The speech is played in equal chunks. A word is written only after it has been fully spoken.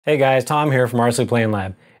Hey guys, Tom here from RC Plane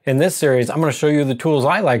Lab. In this series, I'm going to show you the tools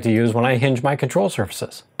I like to use when I hinge my control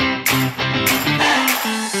surfaces.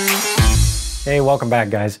 Hey, welcome back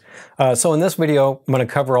guys. So in this video, I'm going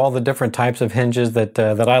to cover all the different types of hinges that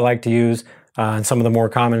I like to use and some of the more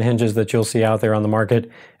common hinges that you'll see out there on the market.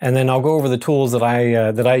 And then I'll go over the tools that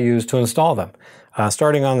I use to install them.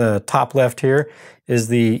 Starting on the top left here is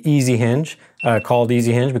the Easy Hinge, called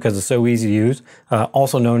Easy Hinge because it's so easy to use,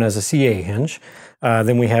 also known as a CA hinge.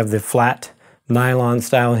 Then we have the flat nylon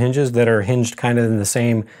style hinges that are hinged kind of in the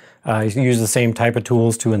same, use the same type of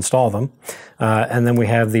tools to install them. And then we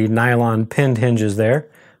have the nylon pinned hinges there.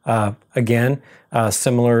 Again,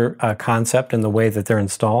 similar concept in the way that they're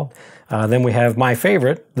installed. Then we have my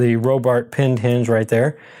favorite, the Robart pinned hinge right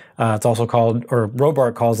there. It's also called, or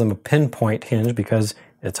Robart calls them a pinpoint hinge because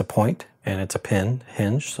it's a point and it's a pin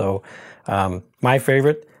hinge. So my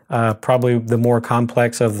favorite. Probably the more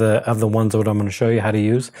complex of the ones that I'm going to show you how to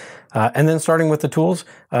use. And then starting with the tools,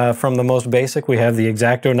 from the most basic, we have the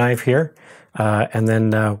X-Acto knife here. And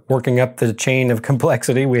then working up the chain of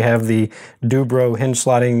complexity, we have the Dubro hinge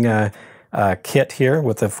slotting kit here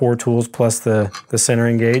with the 4 tools plus the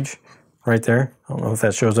centering gauge right there. I don't know if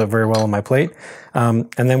that shows up very well on my plate.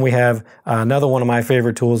 And then we have another one of my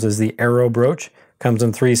favorite tools is the Arrow broach. Comes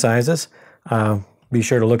in 3 sizes. Be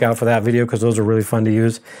sure to look out for that video because those are really fun to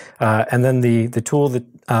use. And then the tool that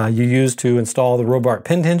you use to install the Robart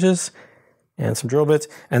pinned hinges and some drill bits.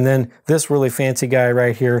 And then this really fancy guy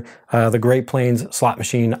right here, the Great Plains Slot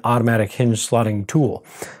Machine Automatic Hinge Slotting Tool.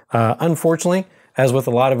 Unfortunately, as with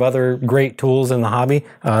a lot of other great tools in the hobby,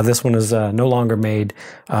 this one is no longer made,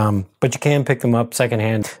 but you can pick them up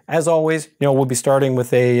secondhand. As always, we'll be starting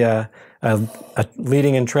with a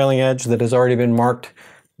leading and trailing edge that has already been marked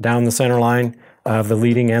down the center line of the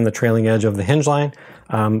leading and the trailing edge of the hinge line.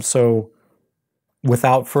 So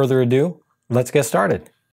without further ado, let's get started.